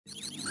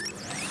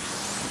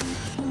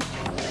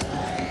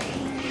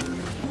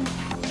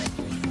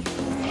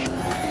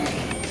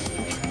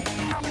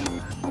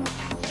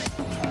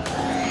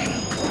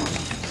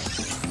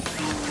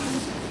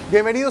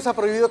Bienvenidos a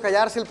Prohibido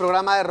Callarse, el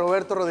programa de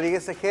Roberto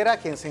Rodríguez Tejera,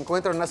 quien se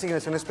encuentra en una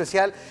asignación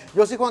especial.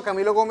 Yo soy Juan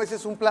Camilo Gómez,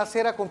 es un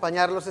placer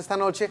acompañarlos esta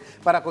noche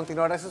para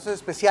continuar esos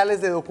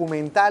especiales de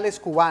documentales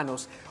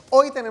cubanos.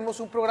 Hoy tenemos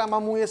un programa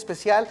muy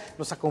especial,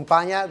 nos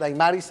acompaña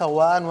Daimaris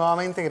Taboada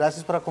nuevamente,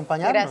 gracias por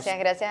acompañarnos.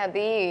 Gracias a ti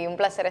y un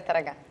placer estar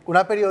acá.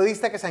 Una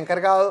periodista que se ha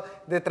encargado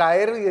de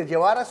traer y de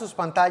llevar a sus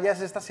pantallas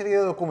esta serie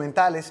de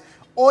documentales,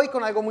 hoy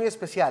con algo muy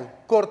especial,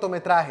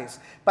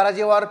 cortometrajes, para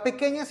llevar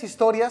pequeñas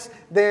historias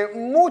de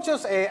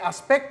muchos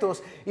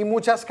aspectos y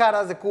muchas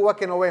caras de Cuba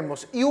que no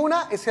vemos. Y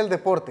una es el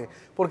deporte,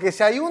 porque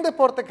si hay un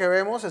deporte que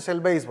vemos es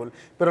el béisbol,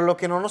 pero lo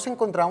que no nos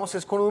encontramos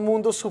es con un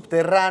mundo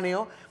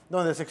subterráneo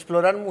donde se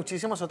exploran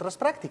muchísimas otras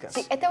prácticas.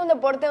 Sí, este es un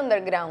deporte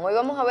underground. Hoy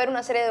vamos a ver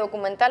una serie de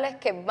documentales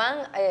que van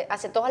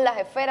hacia todas las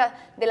esferas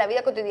de la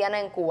vida cotidiana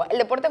en Cuba. El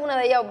deporte es una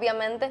de ellas,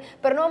 obviamente,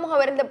 pero no vamos a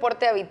ver el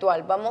deporte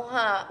habitual. Vamos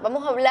a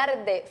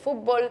hablar de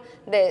fútbol,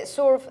 de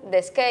surf,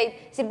 de skate.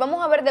 Es decir,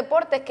 vamos a ver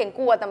deportes que en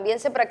Cuba también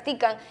se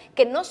practican,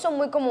 que no son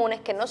muy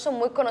comunes, que no son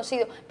muy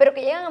conocidos, pero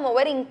que llegan a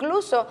mover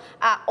incluso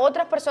a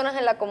otras personas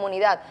en la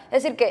comunidad.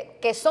 Es decir,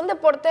 que son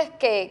deportes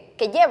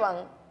que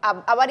llevan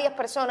a varias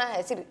personas,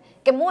 es decir,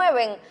 que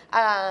mueven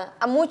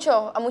a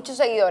muchos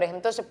seguidores.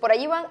 Entonces, por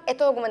allí van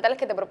estos documentales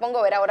que te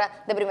propongo ver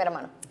ahora de primera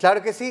mano.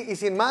 Claro que sí, y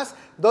sin más,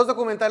 dos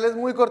documentales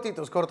muy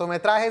cortitos,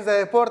 cortometrajes de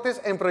deportes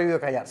en Prohibido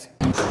Callarse.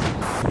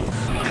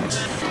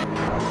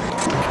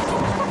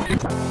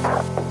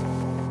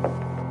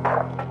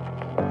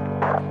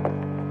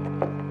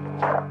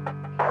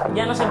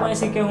 Ya no se puede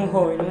decir que es un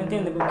hobby, ¿no me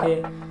entiendes?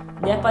 Porque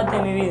ya es parte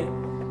de mi vida.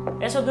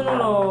 Eso tú no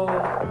lo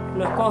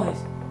escoges.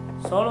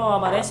 Solo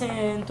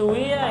aparece en tu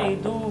vida y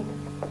tú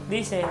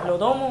dices, ¿lo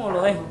tomo o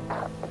lo dejo?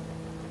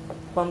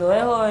 Cuando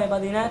dejo de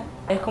patinar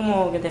es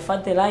como que te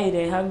falta el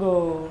aire, es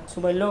algo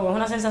súper loco. Es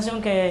una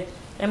sensación que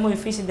es muy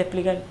difícil de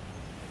explicar.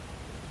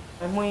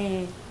 Es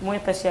muy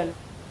especial.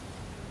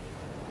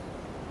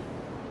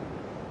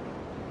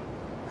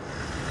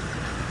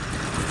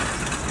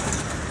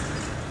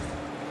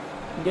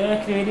 Yo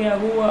describiría a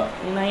Cuba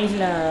una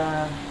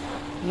isla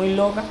muy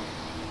loca.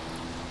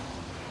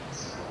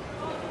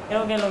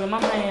 Creo que lo que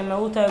más me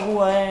gusta de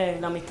Cuba es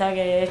la amistad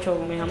que he hecho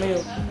con mis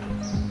amigos.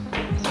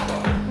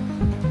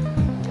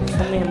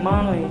 Son mis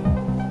hermanos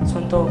y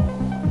son todos.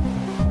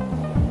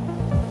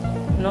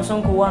 No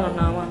son cubanos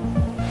nada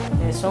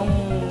más, son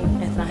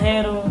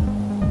extranjeros.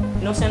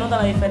 No se nota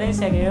la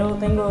diferencia que yo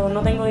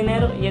no tengo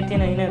dinero y él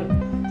tiene dinero,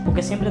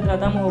 porque siempre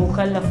tratamos de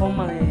buscar la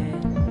forma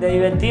de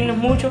divertirnos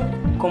mucho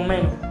con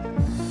menos.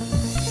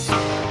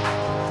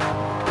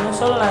 No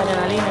solo la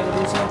adrenalina que tú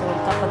sientes cuando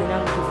estás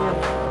patinando,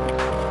 sufriendo.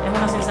 Es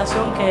una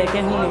sensación que es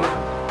única.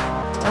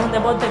 Es un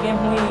deporte que es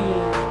muy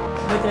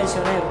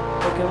traicionero,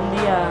 porque un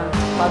día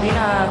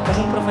patinas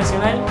como un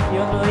profesional y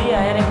otro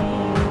día eres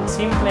un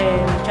simple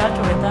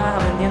muchacho que estás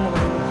aprendiendo con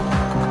él.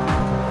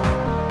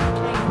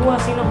 En Cuba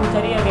sí nos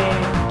gustaría que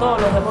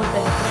todos los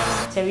deportes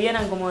extremos se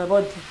vieran como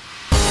deportes.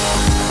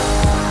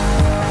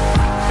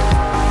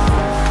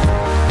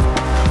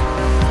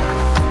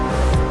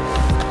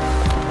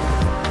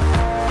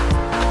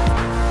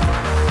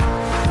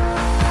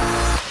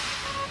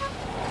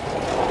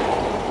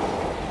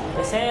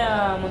 Empecé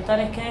a montar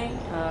skate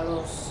a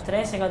los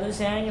 13,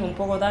 14 años, un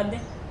poco tarde,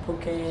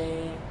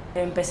 porque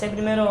empecé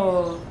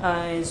primero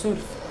el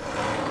surf.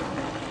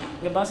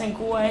 Lo que pasa en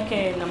Cuba es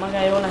que nada más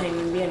hay olas en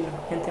invierno,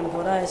 en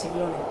temporada de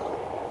ciclones.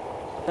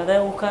 Traté de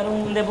buscar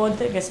un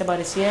deporte que se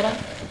pareciera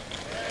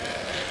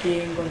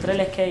y encontré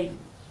el skate.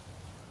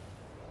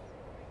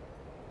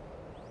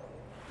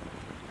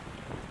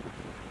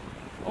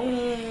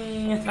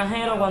 Un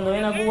extranjero cuando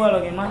viene a Cuba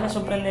lo que más le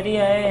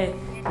sorprendería es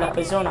las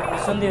personas.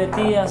 Son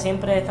divertidas,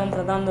 siempre están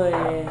tratando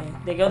de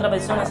que otra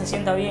persona se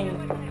sienta bien.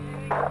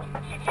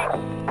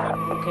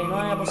 Aunque no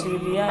haya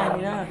posibilidades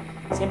ni nada,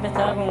 siempre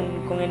está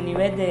con el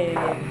nivel de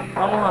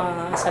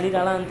vamos a salir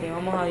adelante,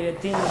 vamos a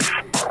divertirnos.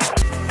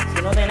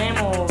 Si no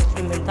tenemos,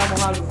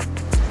 inventamos algo.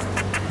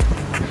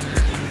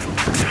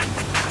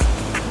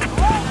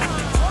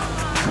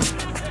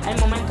 Hay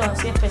momentos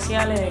así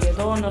especiales de que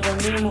todos nos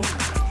reunimos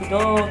y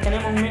todos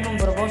tenemos un mismo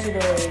propósito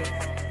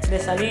de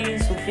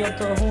salir, surfear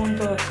todos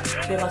juntos,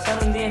 de pasar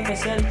un día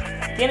especial.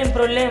 Tienen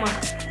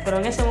problemas, pero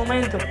en ese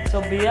momento se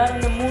olvidaron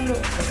del mundo,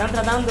 están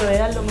tratando de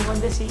dar lo mejor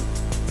de sí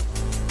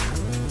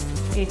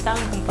y están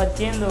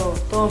compartiendo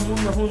todo el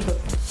mundo juntos.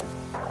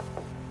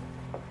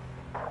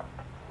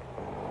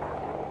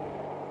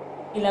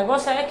 Y la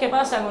cosa es que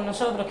pasa con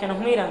nosotros, que nos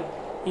miran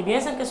y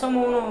piensan que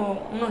somos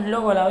unos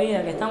locos de la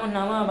vida, que estamos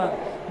nada más para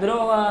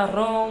drogas,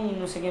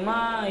 ron, no sé qué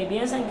más, y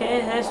piensan que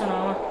es eso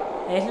nada más.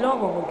 Es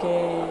loco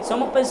porque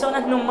somos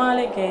personas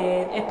normales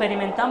que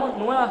experimentamos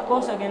nuevas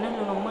cosas que no es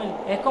lo normal.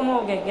 Es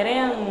como que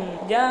crean,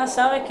 ya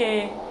sabes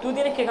que tú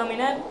tienes que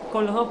caminar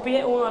con los dos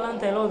pies uno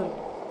delante del otro.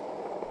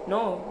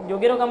 No, yo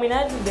quiero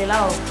caminar de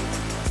lado.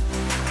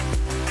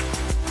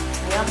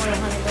 Me llamo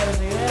Johan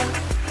Rivera,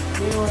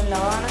 vivo en La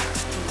Habana,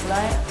 en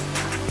playa.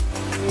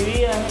 Mi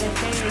vida es el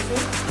skate y el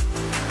surf.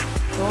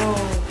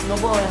 No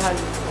puedo dejarlo.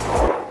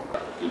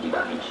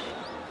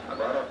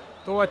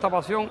 Toda esta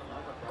pasión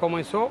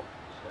comenzó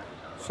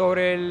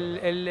sobre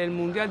el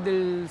Mundial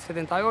del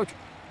 78,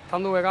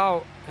 estando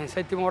becado en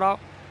 7º grado,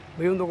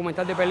 vi un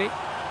documental de Pelé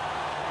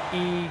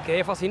y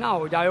quedé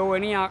fascinado. Ya yo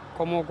venía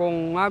como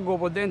con algo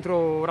por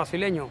dentro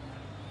brasileño.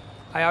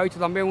 Había visto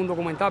también un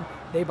documental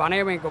de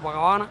Ipanema en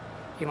Copacabana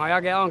y me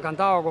había quedado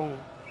encantado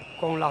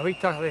con las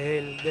vistas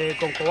desde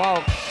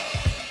Concobado.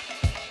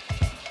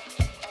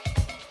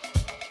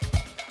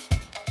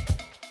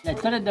 La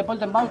historia del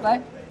deporte en Bauta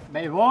es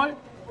béisbol,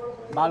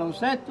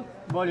 baloncesto,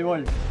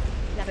 voleibol.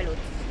 La pelota.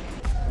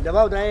 El de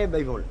Bauta es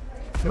béisbol.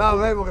 Más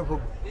béisbol que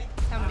fútbol.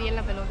 También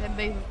la pelota, el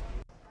béisbol.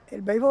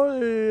 El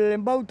béisbol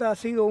en Bauta ha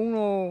sido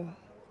uno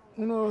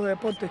de los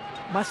deportes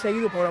más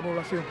seguidos por la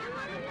población,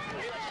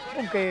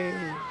 porque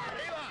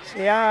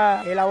se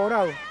ha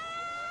elaborado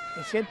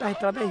ciertas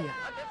estrategias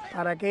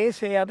para que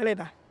ese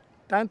atleta,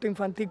 tanto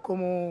infantil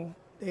como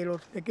de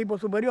los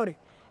equipos superiores,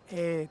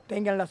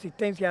 tengan la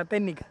asistencia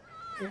técnica.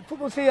 El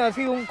fútbol sí ha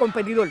sido un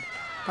competidor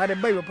para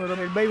el béisbol, pero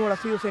el béisbol ha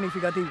sido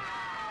significativo.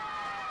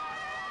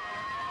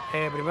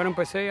 Primero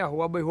empecé a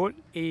jugar béisbol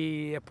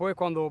y después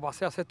cuando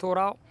pasé a 6º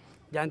grado,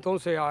 ya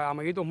entonces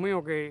amiguitos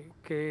míos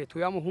que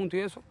estudiamos juntos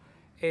y eso,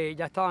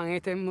 ya estaban en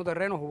este mismo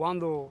terreno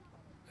jugando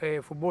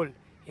fútbol.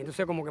 Y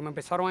entonces como que me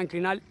empezaron a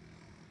inclinar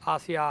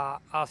hacia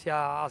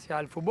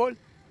el fútbol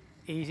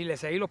y le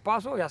seguí los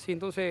pasos y así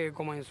entonces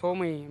comenzó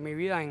mi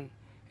vida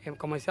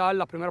comencé a dar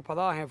las primeras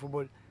patadas en el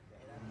fútbol.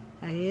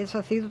 Eso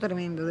ha sido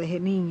tremendo, desde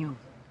niño.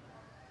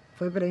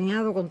 Fue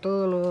premiado con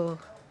todos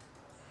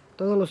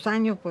los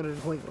años por los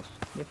juegos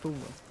de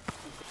fútbol.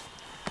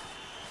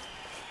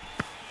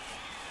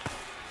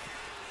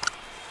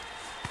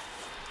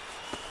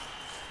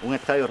 Un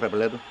estadio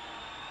repleto,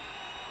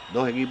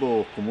 2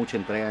 equipos con mucha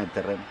entrega en el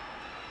terreno,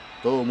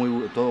 todo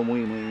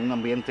muy un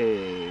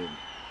ambiente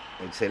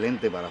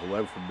excelente para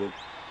jugar fútbol.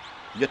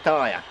 Yo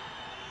estaba allá,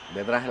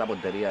 detrás de la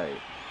portería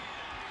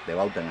de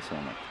Bauta en ese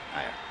momento,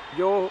 allá.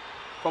 Yo,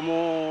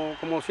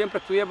 como siempre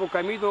estudié por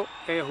Caimito,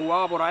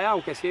 jugaba por allá,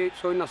 aunque sí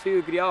soy nacido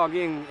y criado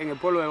aquí en el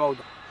pueblo de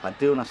Bauta.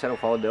 Partido 1-0 a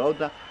favor de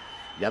Bauta,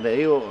 ya te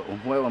digo, un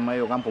juego en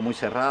medio campo muy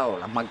cerrado,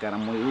 las marcas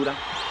eran muy duras.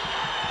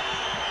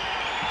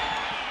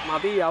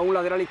 Matías, un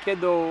lateral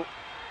izquierdo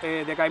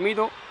de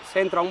Caimito,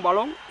 centra un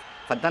balón.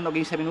 Faltando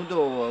 15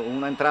 minutos,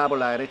 una entrada por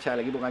la derecha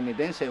del equipo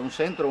caimitense, un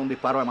centro, un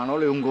disparo de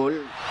Manolo y un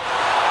gol.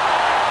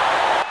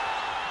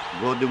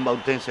 Gol de un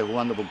bautense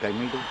jugando por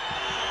Caimito.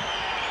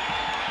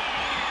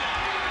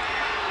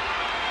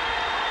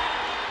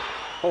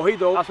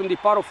 Ojito hace un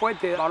disparo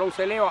fuerte, el balón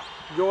se eleva,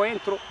 yo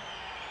entro,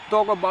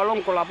 toco el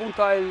balón con la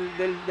punta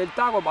del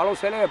taco, el balón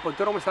se eleva, el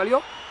portero me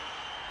salió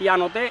y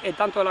anoté el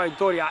tanto de la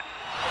victoria.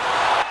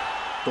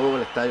 Todo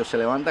el estadio se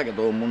levanta, que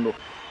todo el mundo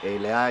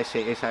le da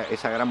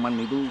esa gran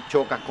magnitud,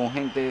 chocas con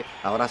gente,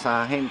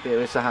 abrazas a gente,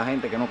 besas a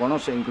gente que no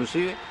conoces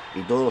inclusive,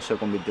 y todo se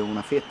convirtió en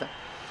una fiesta.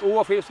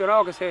 Hubo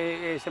aficionados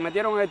que se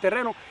metieron en el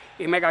terreno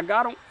y me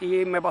cargaron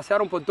y me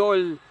pasearon por todo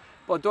el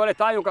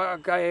estadio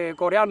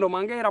coreando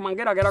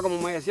manguera, que era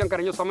como me decían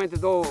cariñosamente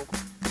todo.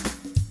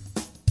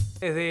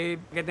 Desde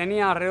que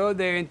tenía alrededor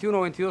de 21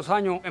 o 22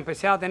 años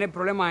empecé a tener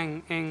problemas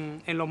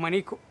en los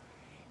meniscos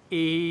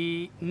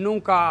y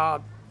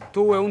nunca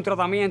tuve un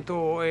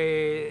tratamiento,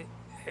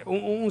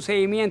 un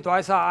seguimiento a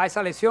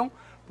esa lesión,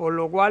 por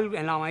lo cual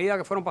en la medida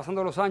que fueron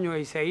pasando los años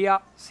y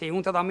seguía sin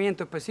un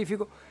tratamiento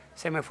específico,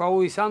 se me fue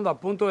agudizando al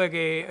punto de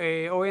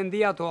que hoy en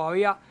día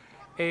todavía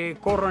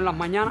corro en las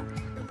mañanas,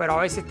 pero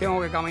a veces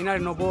tengo que caminar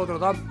y no puedo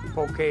trotar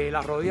porque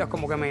las rodillas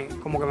como que me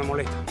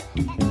molestan.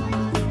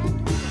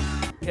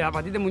 A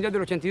partir del Mundial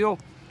del 82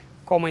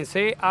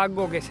 comencé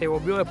algo que se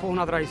volvió después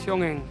una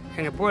tradición en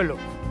el pueblo.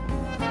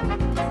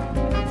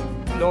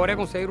 Logré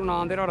conseguir una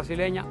bandera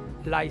brasileña,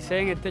 la hice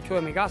en el techo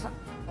de mi casa.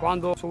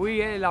 Cuando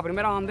subí la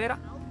primera bandera,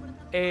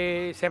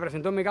 se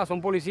presentó en mi casa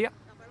un policía,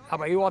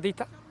 apellido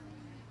Batista.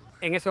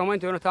 En ese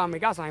momento yo no estaba en mi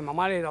casa, mi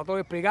mamá le trató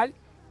de explicar,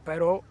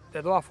 pero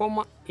de todas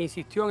formas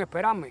insistió en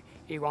esperarme.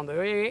 Y cuando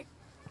yo llegué,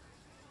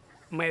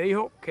 me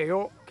dijo que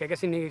qué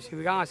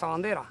significaba esa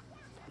bandera.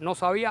 No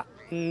sabía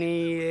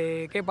ni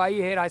de qué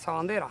país era esa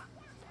bandera.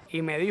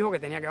 Y me dijo que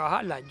tenía que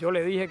bajarla. Yo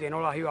le dije que no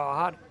las iba a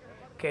bajar,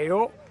 que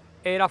yo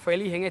era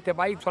feliz en este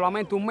país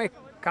solamente un mes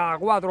cada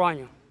 4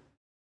 años.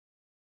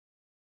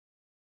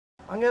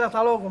 Manguera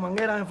está loco,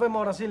 Manguera enfermo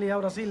a Brasil y a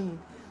Brasil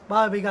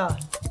va de picada.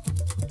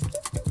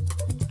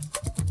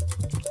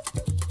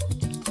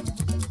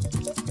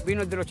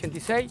 Vino el del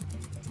 86,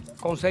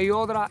 conseguí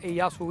otra y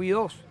ya subí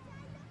 2.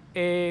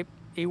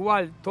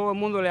 Igual, todo el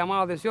mundo le llamaba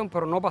la atención,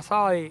 pero no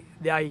pasaba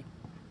de ahí.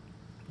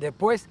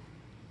 Después,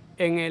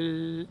 en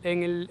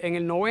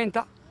el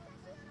 90,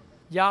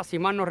 ya si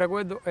mal no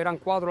recuerdo, eran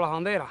 4 las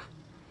banderas.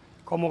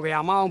 Como que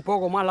llamaba un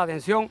poco más la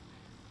atención,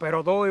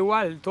 pero todo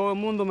igual, todo el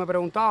mundo me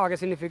preguntaba qué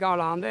significaban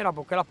las banderas,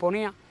 por qué las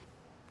ponía.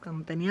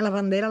 Cuando tenía las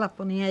banderas las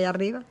ponía allá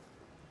arriba,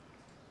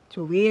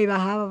 subía y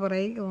bajaba por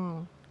ahí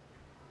como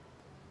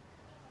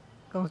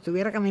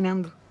estuviera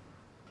caminando.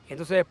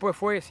 Entonces después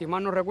fue, si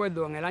mal no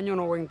recuerdo, en el año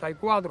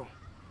 94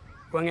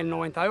 o en el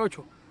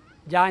 98,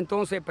 ya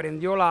entonces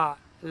prendió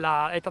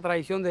esta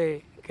tradición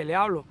que le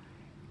hablo,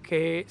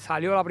 que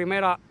salió la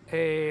primera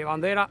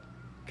bandera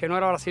que no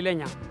era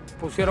brasileña,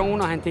 pusieron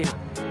una argentina.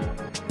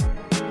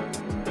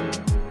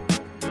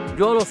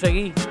 Yo lo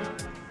seguí.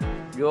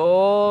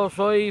 Yo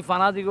soy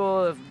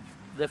fanático,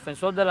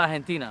 defensor de la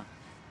Argentina.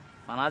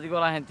 Fanático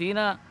de la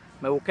Argentina.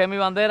 Me busqué mi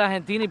bandera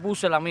argentina y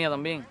puse la mía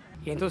también.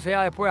 Y entonces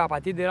ya después, a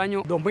partir del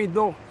año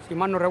 2002, si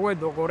mal no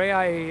recuerdo,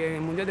 Corea y en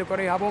el Mundial de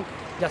Corea y Japón,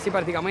 ya sí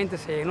prácticamente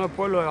se llenó el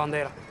pueblo de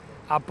bandera.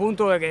 Al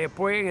punto de que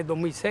después, en el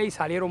 2006,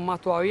 salieron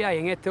más todavía y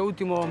en este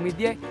último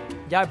 2010,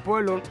 ya el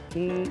pueblo,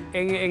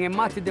 en el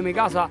mástil de mi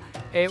casa,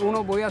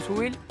 uno podía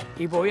subir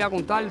y podía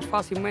contar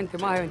fácilmente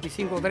más de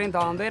 25 o 30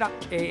 banderas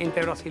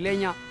entre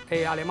brasileñas,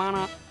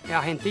 alemanas,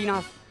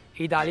 argentinas,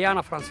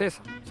 italianas,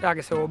 francesas. O sea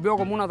que se volvió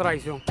como una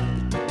tradición.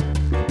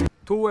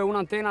 Tuve una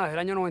antena desde el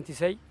año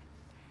 96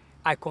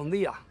 a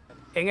escondidas.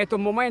 En estos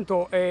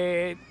momentos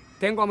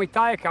tengo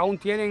amistades que aún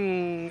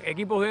tienen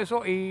equipos de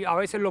eso y a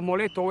veces los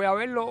molesto, voy a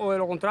verlos, o de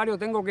lo contrario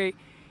tengo que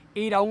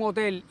ir a un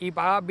hotel y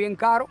pagar bien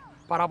caro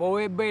para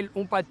poder ver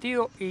un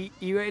partido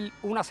y ver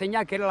una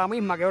señal que era la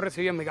misma que yo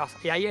recibí en mi casa.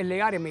 Y ahí es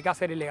legal, en mi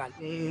casa era ilegal.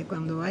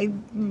 Cuando hay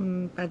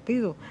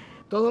partido,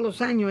 todos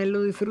los años él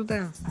lo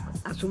disfruta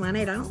a su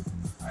manera, ¿no?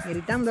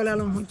 Gritándole a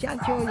los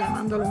muchachos,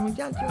 llamando a los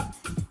muchachos.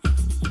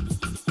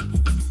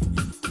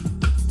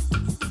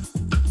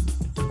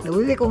 Lo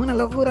vive con una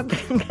locura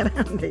tan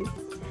grande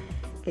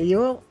que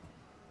yo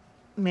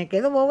me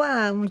quedo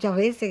boba muchas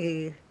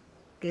veces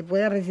que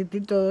pueda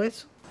resistir todo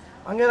eso.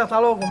 Ángela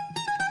está loco.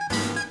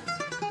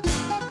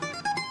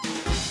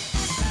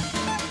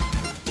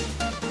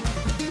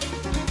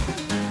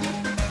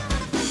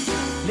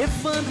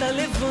 Levanta,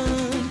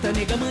 levanta,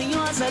 nega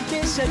manhosa,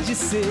 deixa de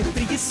ser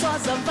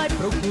preguiçosa, vai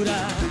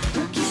procurar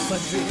o que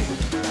fazer.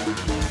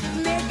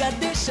 Nega,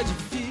 deixa de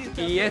ficar.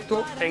 Y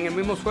esto, en el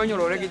mismo sueño,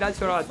 logré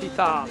quitárselo al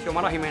artista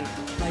Xiomara Jiménez.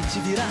 Vai te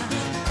virar.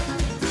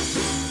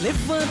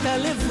 Levanta,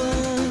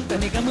 levanta,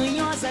 nega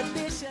manhosa,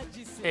 deixa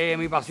de ser.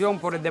 Mi pasión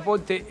por el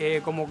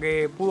deporte como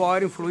que pudo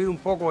haber influido un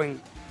poco en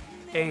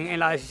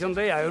la decisión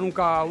de ella. Yo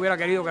nunca hubiera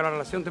querido que la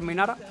relación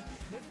terminara,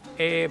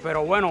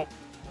 pero bueno,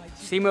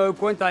 sí me doy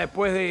cuenta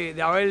después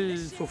de haber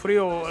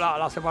sufrido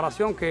la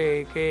separación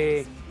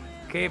que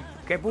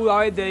pude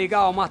haber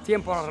dedicado más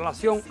tiempo a la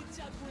relación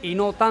y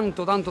no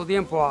tanto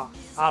tiempo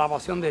a la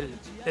pasión del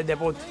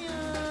deporte.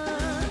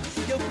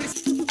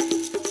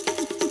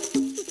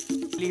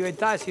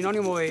 Libertad es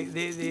sinónimo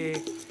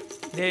de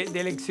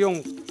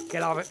elección, que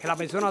la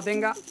persona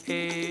tenga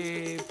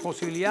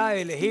posibilidad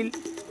de elegir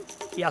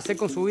y hacer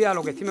con su vida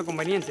lo que estime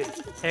conveniente.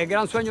 El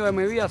gran sueño de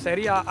mi vida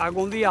sería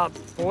algún día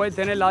poder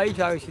tener la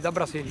dicha de visitar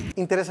Brasil.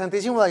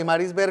 Interesantísimo,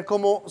 Daimaris, ver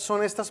cómo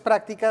son estas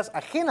prácticas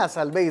ajenas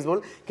al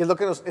béisbol, que es lo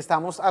que nos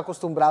estamos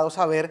acostumbrados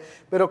a ver,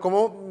 pero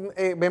cómo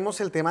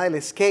vemos el tema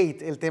del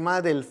skate, el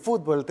tema del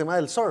fútbol, el tema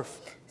del surf.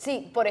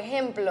 Sí, por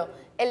ejemplo,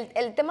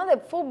 el tema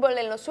del fútbol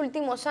en los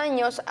últimos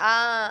años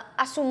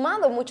ha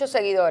sumado muchos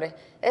seguidores.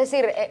 Es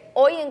decir,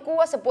 hoy en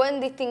Cuba se pueden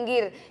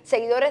distinguir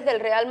seguidores del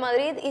Real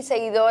Madrid y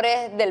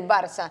seguidores del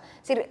Barça.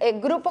 Es decir,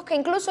 grupos que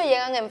incluso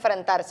llegan a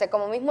enfrentarse,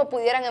 como mismo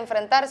pudieran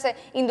enfrentarse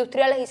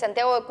Industriales y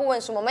Santiago de Cuba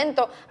en su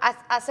momento,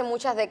 hace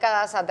muchas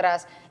décadas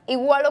atrás.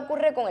 Igual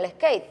ocurre con el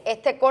skate.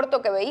 Este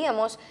corto que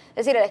veíamos,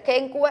 es decir, el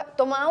skate en Cuba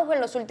toma auge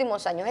en los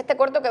últimos años. Este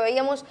corto que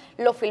veíamos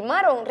lo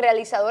filmaron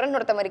realizadores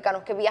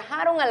norteamericanos que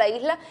viajaron a la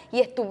isla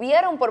y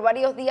estuvieron por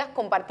varios días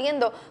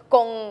compartiendo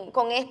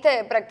con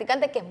este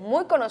practicante que es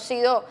muy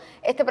conocido,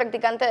 este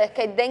practicante de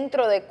skate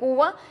dentro de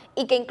Cuba,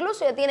 y que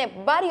incluso ya tiene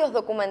varios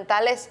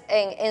documentales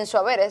en su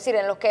haber, es decir,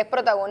 en los que es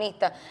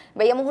protagonista.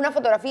 Veíamos una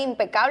fotografía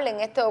impecable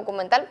en este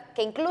documental,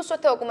 que incluso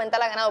este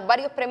documental ha ganado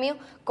varios premios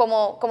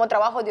como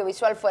trabajo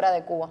audiovisual fuera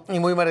de Cuba. Y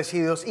muy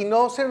merecidos. Y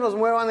no se nos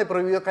muevan de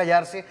Prohibido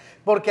Callarse,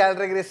 porque al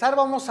regresar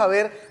vamos a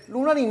ver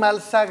un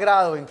animal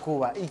sagrado en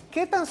Cuba. ¿Y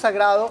qué tan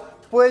sagrado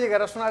puede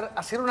llegar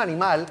a ser un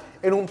animal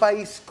en un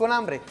país con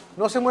hambre?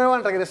 No se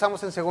muevan,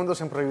 regresamos en segundos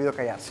en Prohibido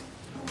Callarse.